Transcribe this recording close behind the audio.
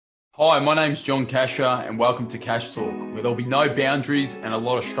Hi, my name's John Casher, and welcome to Cash Talk, where there'll be no boundaries and a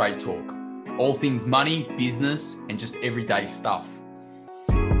lot of straight talk. All things money, business, and just everyday stuff.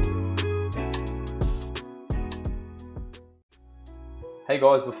 Hey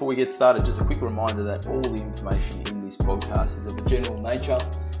guys, before we get started, just a quick reminder that all the information in this podcast is of a general nature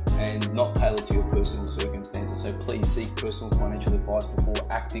and not tailored to your personal circumstances. So please seek personal financial advice before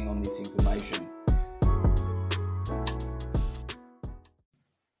acting on this information.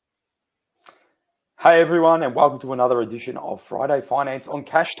 Hey everyone, and welcome to another edition of Friday Finance on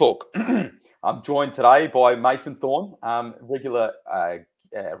Cash Talk. I'm joined today by Mason Thorne, regular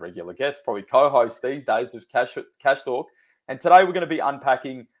guest, probably co-host these days of Cash Talk. And today we're going to be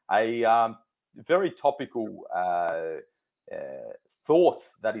unpacking a very topical thought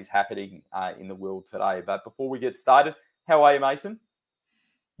that is happening in the world today. But before we get started, how are you, Mason?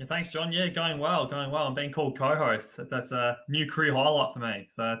 Yeah, thanks, John. Yeah, going well. I'm being called co-host. That's a new career highlight for me.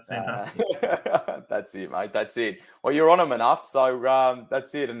 So that's fantastic. That's it, mate. That's it. Well, you're on them enough. So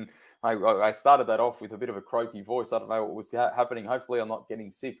that's it. And I started that off with a bit of a croaky voice. I don't know what was happening. Hopefully I'm not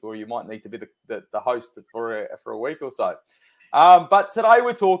getting sick, or you might need to be the host for a week or so. But today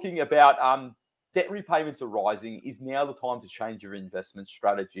we're talking about debt repayments are rising. Is now the time to change your investment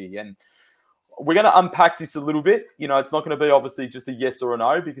strategy? And we're going to unpack this a little bit. You know, it's not going to be obviously just a yes or a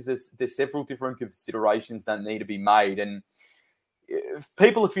no, because there's several different considerations that need to be made. And if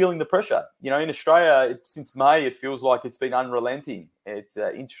people are feeling the pressure. You know, in Australia, since May, it feels like it's been unrelenting. It's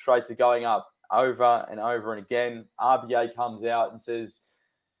interest rates are going up over and over and again. RBA comes out and says,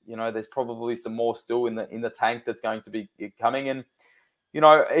 you know, there's probably some more still in the tank that's going to be coming. And you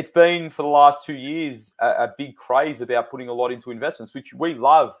know, it's been for the last 2 years a big craze about putting a lot into investments, which we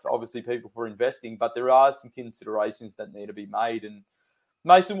love, obviously, people for investing, but there are some considerations that need to be made. And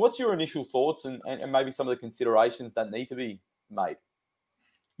Mason, what's your initial thoughts and maybe some of the considerations that need to be made?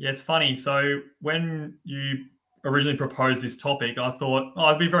 Yeah, it's funny. So when you originally proposed this topic, I thought,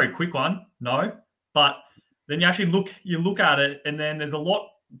 it'd be a very quick one. No, but then you actually look at it, and then there's a lot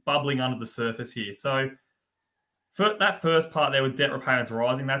bubbling under the surface here. So for that first part there with debt repayments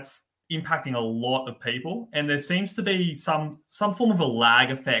rising, that's impacting a lot of people, and there seems to be some form of a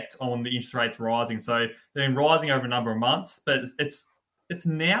lag effect on the interest rates rising. So they've been rising over a number of months, but it's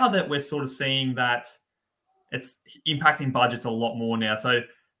now that we're sort of seeing that it's impacting budgets a lot more now. So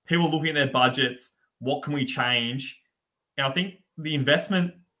people are looking at their budgets, what can we change? And I think the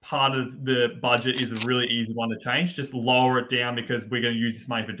investment part of the budget is a really easy one to change. Just lower it down because we're going to use this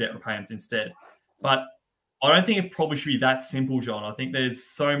money for debt repayments instead. But I don't think it probably should be that simple, John. I think there's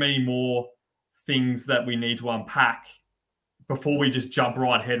so many more things that we need to unpack before we just jump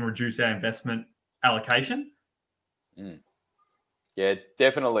right ahead and reduce our investment allocation. Yeah,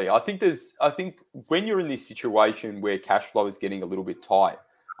 definitely. I think when you're in this situation where cash flow is getting a little bit tight,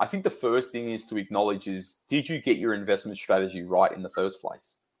 I think the first thing is to acknowledge is, did you get your investment strategy right in the first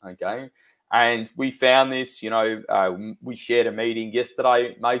place? Okay. And we found this, we shared a meeting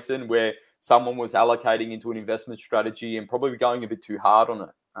yesterday, Mason, where someone was allocating into an investment strategy and probably going a bit too hard on it.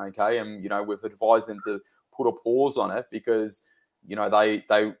 Okay. And, we've advised them to put a pause on it because,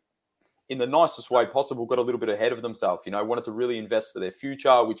 they in the nicest way possible, got a little bit ahead of themselves, wanted to really invest for their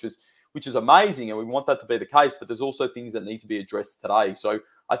future, which is amazing. And we want that to be the case, but there's also things that need to be addressed today. So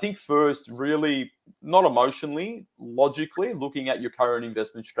I think first, really not emotionally, logically looking at your current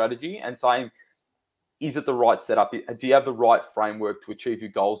investment strategy and saying, is it the right setup? Do you have the right framework to achieve your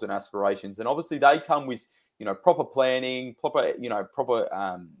goals and aspirations? And obviously they come with, proper planning, proper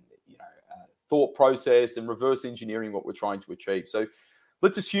thought process and reverse engineering what we're trying to achieve. So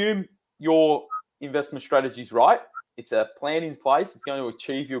let's assume your investment strategy is right. It's a plan in place. It's going to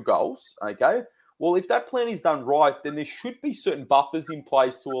achieve your goals. Okay. Well, if that plan is done right, then there should be certain buffers in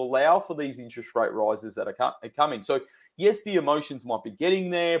place to allow for these interest rate rises that are coming. So yes, the emotions might be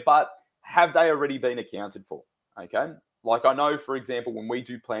getting there, but have they already been accounted for? Okay. Like I know, for example, when we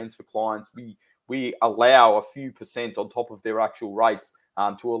do plans for clients, we allow a few percent on top of their actual rates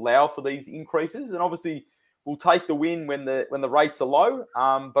to allow for these increases. And obviously, we'll take the win when the rates are low,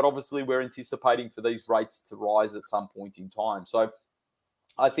 but obviously we're anticipating for these rates to rise at some point in time. So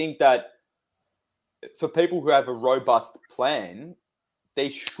I think that for people who have a robust plan, there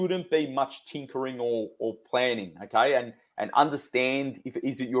shouldn't be much tinkering or planning, okay? And understand,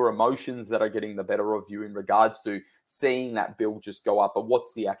 is it your emotions that are getting the better of you in regards to seeing that bill just go up, but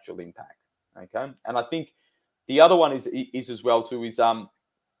what's the actual impact, okay? And I think the other one is as well too, is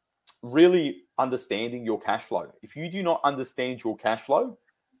really understanding your cash flow. If you do not understand your cash flow,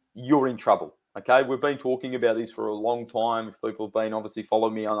 you're in trouble. Okay, we've been talking about this for a long time. If people have been obviously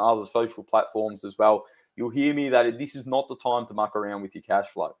following me on other social platforms as well, you'll hear me that this is not the time to muck around with your cash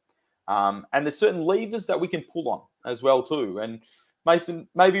flow. And there's certain levers that we can pull on as well too. And Mason,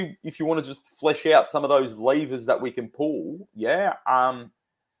 maybe if you want to just flesh out some of those levers that we can pull,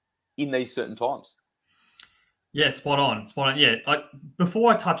 in these certain times. Yeah, spot on. Yeah,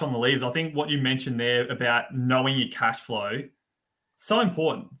 before I touch on the levers, I think what you mentioned there about knowing your cash flow, so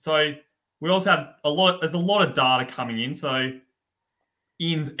important. So we also have there's a lot of data coming in. So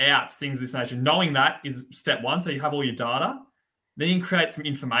ins, outs, things of this nature. Knowing that is step one. So you have all your data. Then you can create some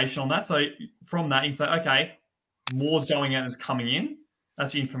information on that. So from that, you can say, okay, more's going out and is coming in.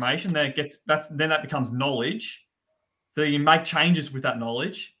 That's the information. Then that becomes knowledge. So you can make changes with that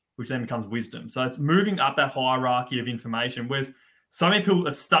knowledge, which then becomes wisdom. So it's moving up that hierarchy of information. Whereas so many people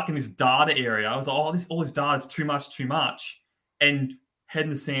are stuck in this data area. It's like, all this data is too much. And head in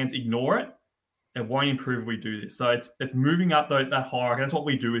the sands, ignore it. It won't improve if we do this. So it's moving up that hierarchy. That's what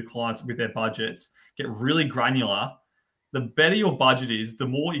we do with clients with their budgets. Get really granular. The better your budget is, the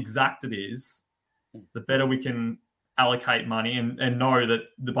more exact it is, the better we can allocate money and know that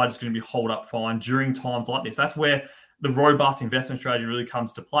the budget's going to be held up fine during times like this. That's where the robust investment strategy really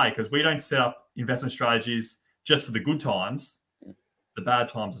comes to play, because we don't set up investment strategies just for the good times, the bad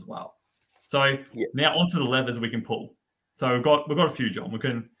times as well. So Now onto the levers we can pull. So we've got a few, John. We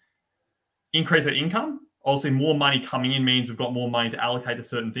can increase our income. Obviously, more money coming in means we've got more money to allocate to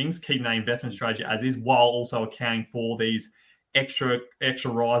certain things, keeping that investment strategy as is, while also accounting for these extra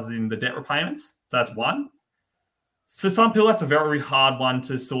rises in the debt repayments. That's one. For some people, that's a very hard one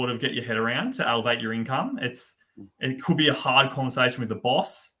to sort of get your head around, to elevate your income. It could be a hard conversation with the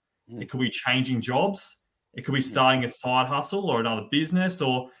boss. It could be changing jobs. It could be starting a side hustle or another business,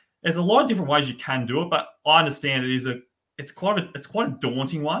 or there's a lot of different ways you can do it. But I understand it's quite a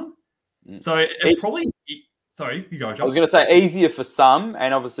daunting one. So it probably. Sorry, you go, John. I was going to say easier for some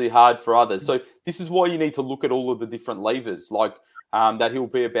and obviously hard for others. So this is why you need to look at all of the different levers, like that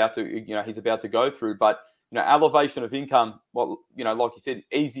he's about to go through. But elevation of income, like you said,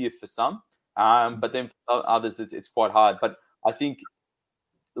 easier for some, but then for others it's quite hard. But I think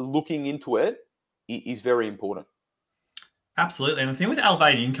looking into it is very important. Absolutely, and the thing with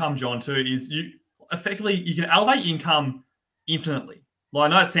elevating income, John, too, is you can elevate income infinitely. Well, I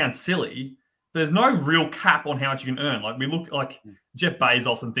know it sounds silly. There's no real cap on how much you can earn. Like we look like Jeff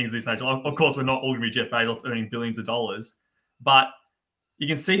Bezos and things of this nature. Of course, we're not all going to be Jeff Bezos earning billions of dollars, but you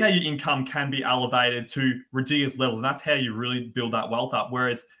can see how your income can be elevated to ridiculous levels, and that's how you really build that wealth up.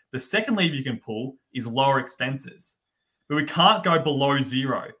 Whereas the second lever you can pull is lower expenses, but we can't go below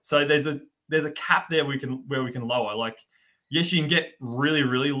zero. So there's a cap there where we can lower. Like, yes, you can get really,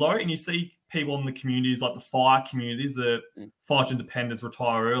 really low, and you see people in the communities like the FIRE communities, the financial independents,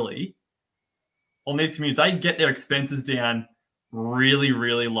 retire early. On these communities, they get their expenses down really,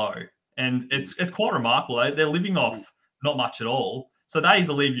 really low. And it's quite remarkable. They're living off not much at all. So that is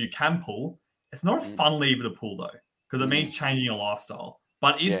a lever you can pull. It's not a fun lever to pull, though, because it means changing your lifestyle.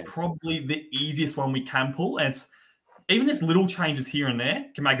 But it is probably the easiest one we can pull. And even this little changes here and there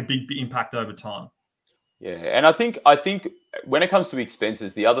can make a big impact over time. Yeah, and I think when it comes to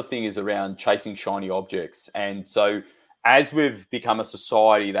expenses, the other thing is around chasing shiny objects. And so as we've become a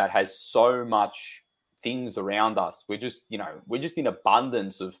society that has so much things around us, we're just in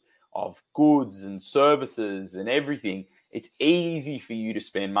abundance of goods and services and everything. It's easy for you to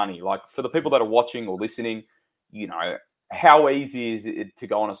spend money. Like for the people that are watching or listening, how easy is it to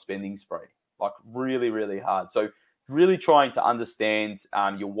go on a spending spree? Like really, really hard. So really trying to understand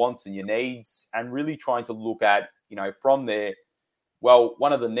your wants and your needs, and really trying to look at, from there, well,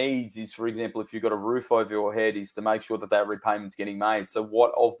 one of the needs is, for example, if you've got a roof over your head, is to make sure that repayment's getting made. So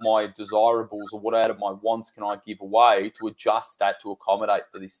what of my desirables or what out of my wants can I give away to adjust that to accommodate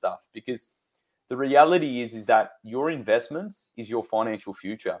for this stuff? Because the reality is that your investments is your financial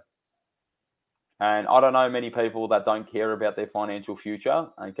future. And I don't know many people that don't care about their financial future,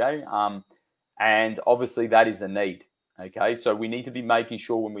 okay? And obviously that is a need, okay? So we need to be making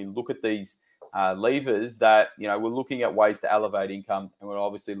sure when we look at these levers that, we're looking at ways to elevate income, and we're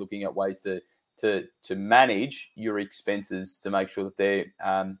obviously looking at ways to manage your expenses to make sure that they're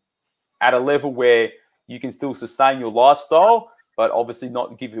at a level where you can still sustain your lifestyle, but obviously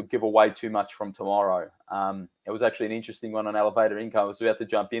not give away too much from tomorrow. It was actually an interesting one on elevator income. I was about to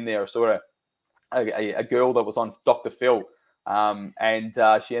jump in there. I saw a girl that was on Dr. Phil, and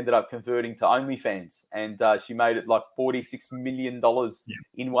she ended up converting to OnlyFans, and she made it like $46 million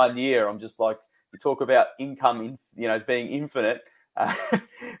in 1 year. I'm just like, you talk about income, being infinite.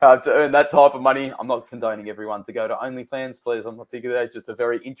 To earn that type of money, I'm not condoning everyone to go to OnlyFans, please. I'm not thinking that's just a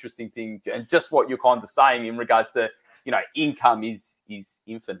very interesting thing, and just what you're kind of saying in regards to, income is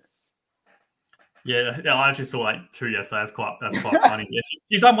infinite. Yeah, I actually saw like 2 yesterday. That's quite funny. Yeah,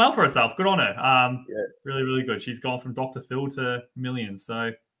 she's done well for herself. Good on her. Yeah. Really, really good. She's gone from Dr. Phil to millions.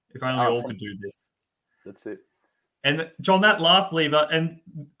 So if only all could do this. That's it. And John, that last lever, and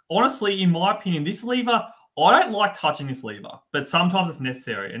honestly, in my opinion, this lever, I don't like touching this lever, but sometimes it's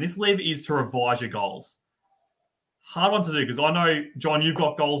necessary. And this lever is to revise your goals. Hard one to do because I know, John, you've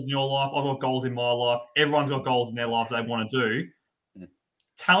got goals in your life. I've got goals in my life. Everyone's got goals in their lives they want to do.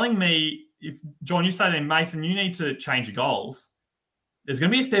 Telling me, if John, you say to me, Mason, you need to change your goals, there's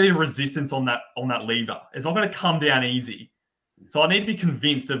going to be a fair bit of resistance on that lever. It's not going to come down easy. So I need to be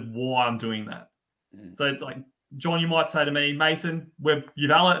convinced of why I'm doing that. So it's like, John, you might say to me, Mason,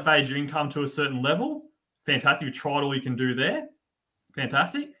 you've elevated your income to a certain level. Fantastic. You've tried all you can do there.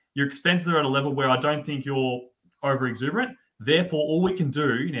 Fantastic. Your expenses are at a level where I don't think you're over exuberant. Therefore, all we can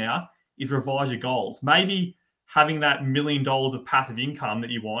do now is revise your goals. Maybe having that $1 million of passive income that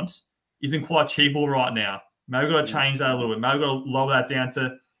you want isn't quite achievable right now. Maybe we've got to change that a little bit. Maybe we've got to lower that down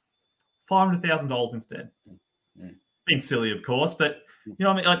to $500,000 instead. Being silly, of course, but you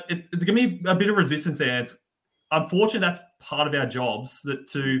know what I mean? Like it's going to be a bit of resistance there. It's unfortunate that's part of our jobs, that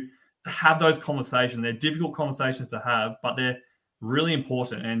to have those conversations. They're difficult conversations to have, but they're really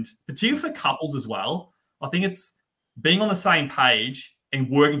important. And particularly for couples as well, I think it's being on the same page and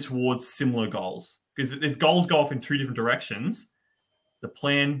working towards similar goals. Because if goals go off in two different directions, the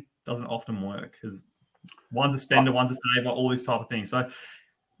plan doesn't often work because one's a spender, one's a saver, all this type of thing. So,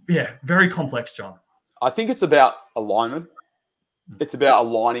 yeah, very complex, John. I think it's about alignment. It's about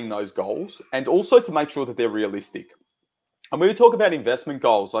aligning those goals and also to make sure that they're realistic. And when we talk about investment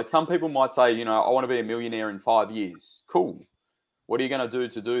goals, like some people might say, you know, I want to be a millionaire in 5 years. Cool. What are you going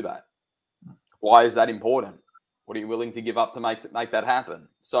to do that? Why is that important? What are you willing to give up to make that happen?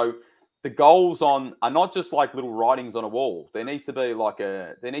 So the goals are not just like little writings on a wall. There needs to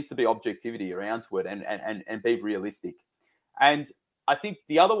be objectivity around to it and be realistic. And I think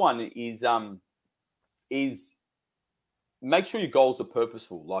the other one is make sure your goals are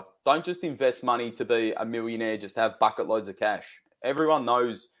purposeful. Like, don't just invest money to be a millionaire, just have bucket loads of cash. Everyone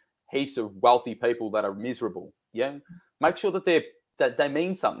knows heaps of wealthy people that are miserable. Yeah. Make sure that they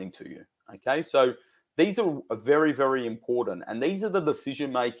mean something to you. Okay. So these are very, very important. And these are the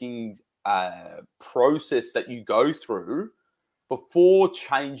decision-making process that you go through before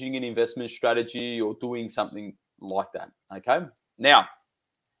changing an investment strategy or doing something like that. Okay. Now,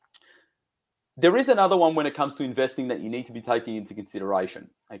 there is another one when it comes to investing that you need to be taking into consideration.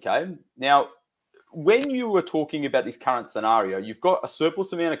 Okay. Now, when you were talking about this current scenario, you've got a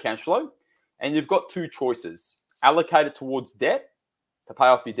surplus amount of cash flow and you've got two choices: allocate it towards debt to pay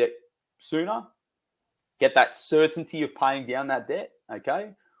off your debt sooner, get that certainty of paying down that debt.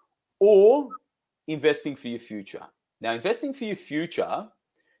 Okay. Or investing for your future. Now, investing for your future,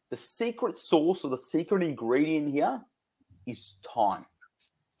 the secret sauce or the secret ingredient here is time.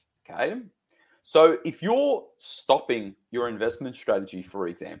 Okay. So if you're stopping your investment strategy, for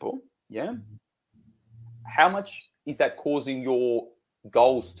example, yeah, how much is that causing your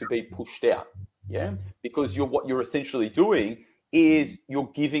goals to be pushed out? Yeah, because what you're essentially doing is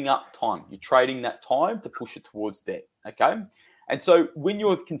you're giving up time. You're trading that time to push it towards debt. Okay. And so when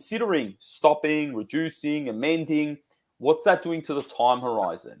you're considering stopping, reducing, amending, what's that doing to the time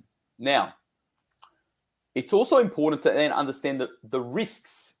horizon? Now, it's also important to then understand the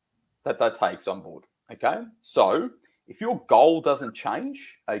risks that takes on board. Okay. So if your goal doesn't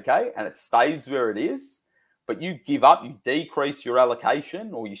change, okay, and it stays where it is, but you give up, you decrease your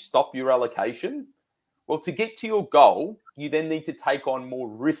allocation or you stop your allocation, well, to get to your goal, you then need to take on more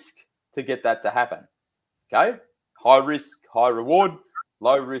risk to get that to happen. Okay. High risk, high reward,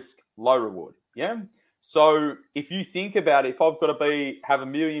 low risk, low reward. Yeah. So if you think about it, if I've got to have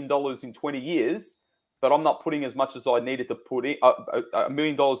 $1 million in 20 years, but I'm not putting as much as I needed to put in, $1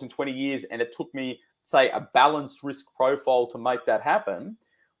 million in 20 years, and it took me, say, a balanced risk profile to make that happen.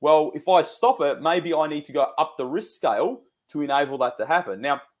 Well, if I stop it, maybe I need to go up the risk scale to enable that to happen.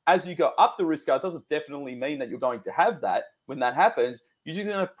 Now, as you go up the risk scale, it doesn't definitely mean that you're going to have that. When that happens, you're just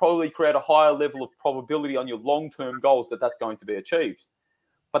going to probably create a higher level of probability on your long-term goals that that's going to be achieved.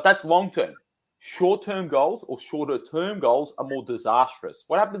 But that's long-term. Short-term goals or shorter-term goals are more disastrous.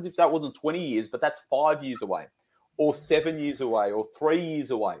 What happens if that wasn't 20 years, but that's 5 years away or 7 years away or 3 years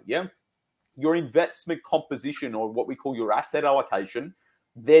away? Yeah. Your investment composition, or what we call your asset allocation,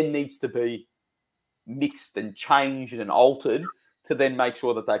 then needs to be mixed and changed and altered to then make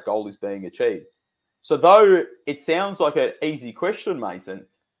sure that that goal is being achieved. So though it sounds like an easy question, Mason,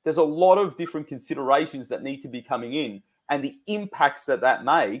 there's a lot of different considerations that need to be coming in and the impacts that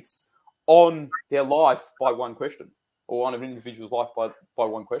makes on their life by one question, or on an individual's life by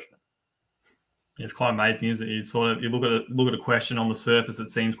one question. It's quite amazing, isn't it? You look at a question on the surface, it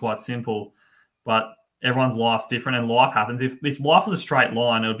seems quite simple, but everyone's life's different, and life happens. If life was a straight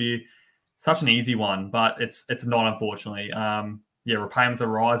line, it would be such an easy one, but it's not, unfortunately. Repayments are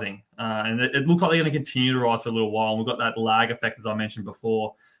rising, and it looks like they're going to continue to rise for a little while. And we've got that lag effect, as I mentioned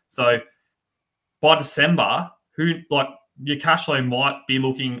before. So by December, your cash flow might be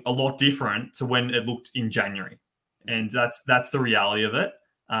looking a lot different to when it looked in January, and that's the reality of it.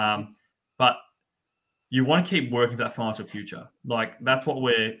 But you want to keep working for that financial future. Like that's what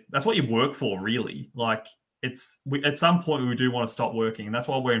you work for, really. Like at some point we do want to stop working, and that's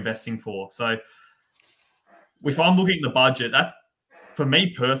what we're investing for. So if I'm looking at the budget, that's, for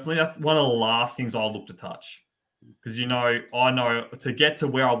me personally, that's one of the last things I'll look to touch, because I know to get to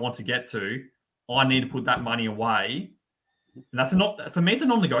where I want to get to, I need to put that money away, and for me it's a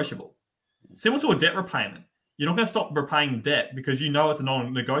non-negotiable. Similar to a debt repayment, you're not going to stop repaying debt because it's a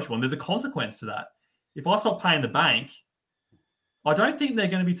non-negotiable, and there's a consequence to that. If I stop paying the bank, I don't think they're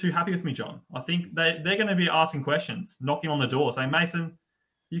going to be too happy with me, John. I think they're going to be asking questions, knocking on the door, saying, "Mason,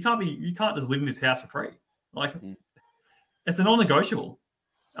 you can't just live in this house for free." Like, it's a non-negotiable.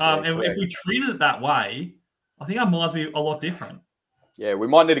 And if we treated it that way, I think our minds would be a lot different. Yeah, we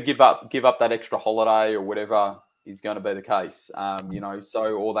might need to give up that extra holiday or whatever is going to be the case.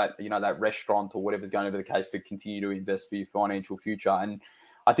 Or that that restaurant or whatever is going to be the case to continue to invest for your financial future. And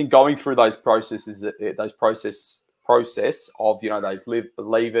I think going through those processes, process of those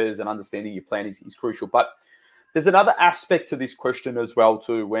levers and understanding your plan is crucial. But there's another aspect to this question as well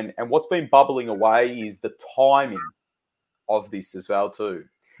too. And what's been bubbling away is the timing of this as well too.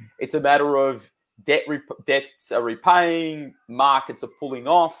 It's a matter of debts are repaying, markets are pulling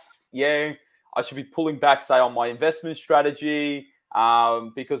off. Yeah, I should be pulling back, say, on my investment strategy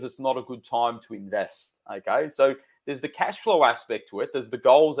because it's not a good time to invest. Okay, so there's the cash flow aspect to it, there's the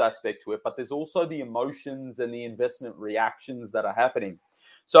goals aspect to it, but there's also the emotions and the investment reactions that are happening.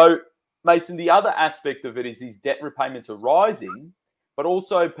 So, Mason, the other aspect of it is these debt repayments are rising, but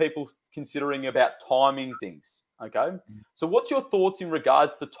also people considering about timing things. Okay, so what's your thoughts in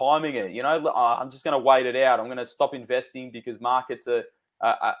regards to timing it? I'm just going to wait it out. I'm going to stop investing because markets are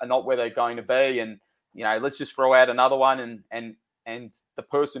not where they're going to be, and let's just throw out another one. And the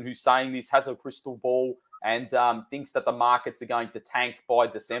person who's saying this has a crystal ball and thinks that the markets are going to tank by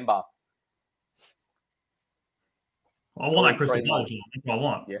December. I want that crystal ball. That's what I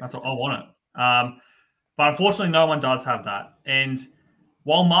want. Yeah. That's what I want it. But unfortunately, no one does have that. And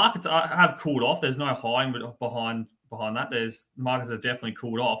while markets have cooled off, there's no high behind that. The markets have definitely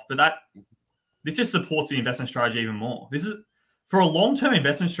cooled off. But this just supports the investment strategy even more. This is, for a long-term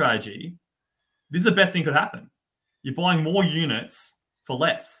investment strategy, this is the best thing that could happen. You're buying more units for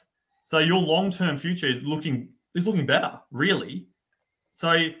less. So your long-term future is looking better, really. So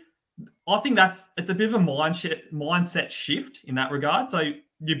I think it's a bit of a mindset shift in that regard. So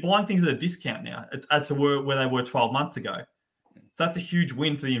you're buying things at a discount now as to where they were 12 months ago. So that's a huge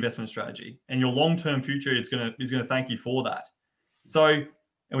win for the investment strategy, and your long-term future is going to thank you for that. So, and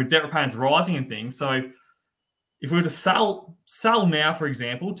with debt repayments rising and things, so if we were to sell now, for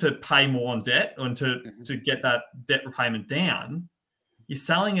example, to pay more on debt and to get that debt repayment down, you're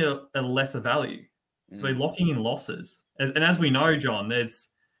selling it at a lesser value. So we're locking in losses. And as we know, John,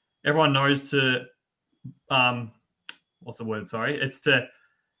 everyone knows to what's the word? Sorry, it's to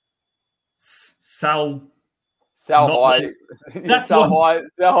sell high,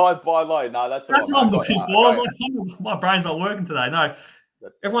 buy low. No, that's what I'm looking for. I was like, oh, my brain's not working today. No,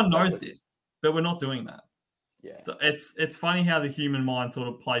 everyone knows this, but we're not doing that. Yeah. So it's funny how the human mind sort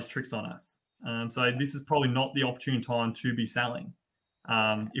of plays tricks on us. So this is probably not the opportune time to be selling.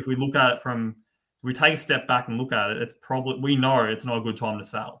 If we look at it if we take a step back and look at it, we know it's not a good time to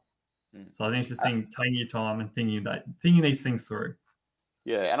sell. So I think it's just taking your time and thinking these things through.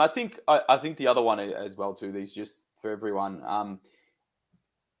 Yeah, and I think the other one as well too, these just for everyone,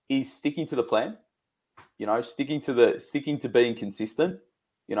 is sticking to the plan. Sticking to being consistent.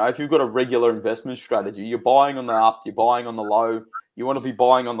 If you've got a regular investment strategy, you're buying on the up, you're buying on the low. You want to be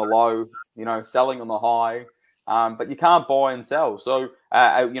buying on the low, selling on the high, but you can't buy and sell. So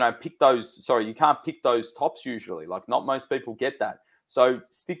pick those. Sorry, you can't pick those tops usually. Like not most people get that. So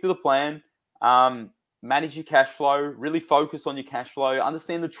stick to the plan. Manage your cash flow, really focus on your cash flow,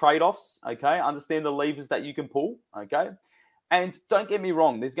 understand the trade-offs, okay? Understand the levers that you can pull, okay? And don't get me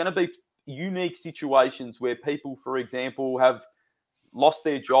wrong, there's going to be unique situations where people, for example, have lost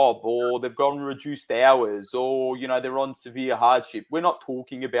their job or they've gone reduced hours or, they're on severe hardship. We're not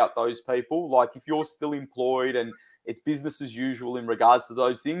talking about those people. Like if you're still employed and it's business as usual in regards to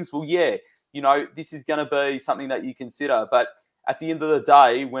those things, well, yeah, this is going to be something that you consider. But at the end of the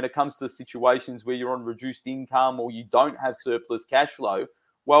day, when it comes to situations where you're on reduced income or you don't have surplus cash flow,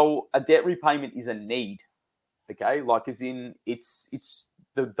 well, a debt repayment is a need. Okay, like as in it's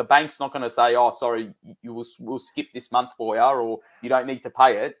the bank's not going to say, oh, sorry, we'll skip this month for you, or you don't need to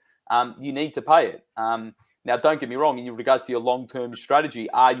pay it. You need to pay it. Now, don't get me wrong, in regards to your long-term strategy,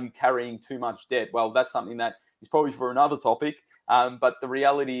 are you carrying too much debt? Well, that's something that is probably for another topic. But the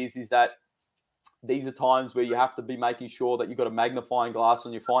reality is that these are times where you have to be making sure that you've got a magnifying glass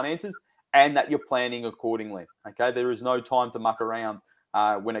on your finances and that you're planning accordingly. Okay, there is no time to muck around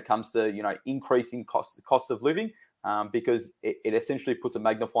when it comes to increasing cost of living, because it essentially puts a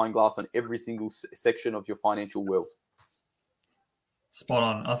magnifying glass on every single section of your financial world. Spot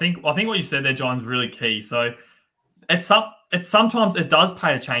on. I think what you said there, John, is really key. So sometimes it does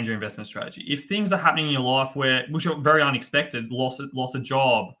pay to change your investment strategy. If things are happening in your life which are very unexpected, loss a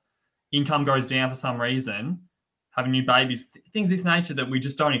job, income goes down for some reason, having new babies, things of this nature that we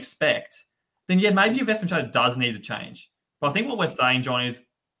just don't expect, then yeah, maybe your investment strategy does need to change. But I think what we're saying, John, is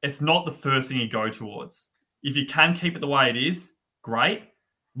it's not the first thing you go towards. If you can keep it the way it is, great.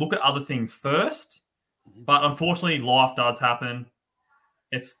 Look at other things first. But unfortunately, life does happen.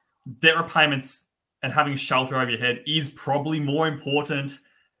 It's debt repayments and having shelter over your head is probably more important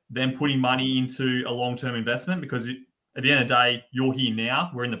than putting money into a long-term investment, because at the end of the day, you're here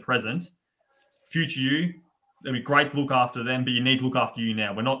now. We're in the present. Future you, it'd be great to look after them, but you need to look after you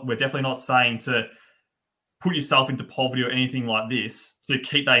now. We're definitely not saying to put yourself into poverty or anything like this to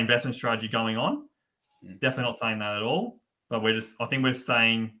keep that investment strategy going on. Definitely not saying that at all. But I think we're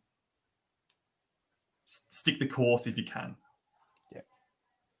saying stick the course if you can. Yeah,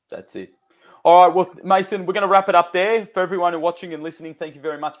 that's it. All right, well, Mason, we're going to wrap it up there. For everyone who's watching and listening, thank you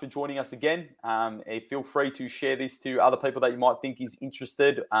very much for joining us again. Feel free to share this to other people that you might think is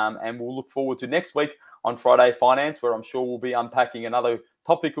interested. And we'll look forward to next week on Friday Finance, where I'm sure we'll be unpacking another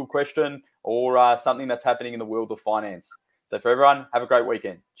topical question or something that's happening in the world of finance. So for everyone, have a great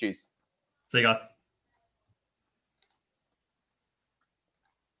weekend. Cheers. See you guys.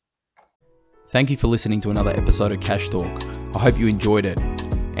 Thank you for listening to another episode of Cash Talk. I hope you enjoyed it.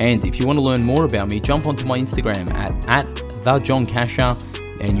 And if you want to learn more about me, jump onto my Instagram at @thejohncasher,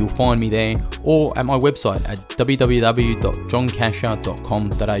 and you'll find me there, or at my website at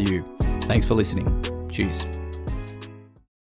www.johncasher.com.au. Thanks for listening. Cheers.